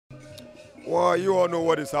Well, you all know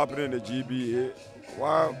what is happening in the GBA.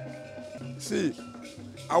 Well, see,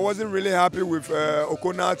 I wasn't really happy with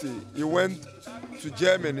Okonati. He went to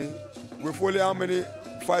Germany with only how many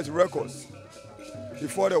fight records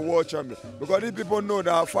before the world champion. Because these people know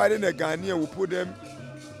that fighting a Ghanaian will put them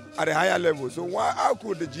at a higher level. So how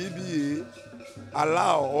could the GBA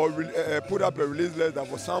allow or put up a release letter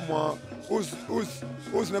for someone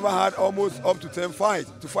who's never had almost up to 10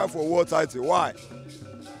 fights to fight for a world title? Why?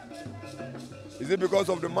 Is it because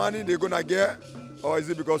of the money they're gonna get, or is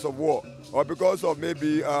it because of war, or because of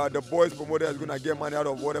maybe the boys promoter is gonna get money out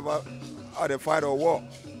of whatever they fight or war,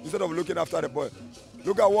 instead of looking after the boy?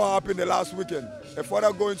 Look at what happened the last weekend. A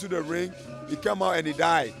father going to the ring, he came out and he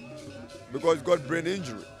died because he got brain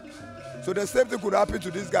injury. So the same thing could happen to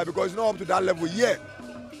this guy because he's not up to that level yet.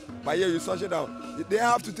 But yeah, you search it down. They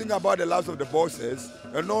have to think about the lives of the bosses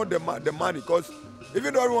and not the money. Because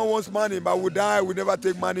even though everyone wants money, but we die, we never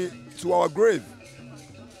take money to our grave.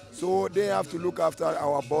 So they have to look after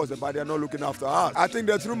our bosses, but they're not looking after us. I think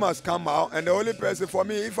the truth must come out, and the only person for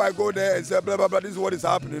me, if I go there and say blah blah blah, this is what is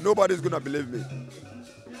happening, nobody's gonna believe me.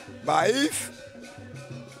 But if,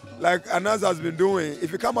 like Anas has been doing,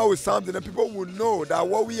 if you come out with something, then people will know that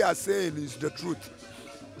what we are saying is the truth.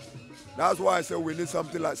 That's why I say we need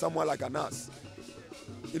something like someone like Anas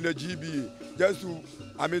in the GBA, just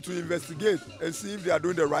to investigate and see if they are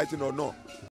doing the right thing or not.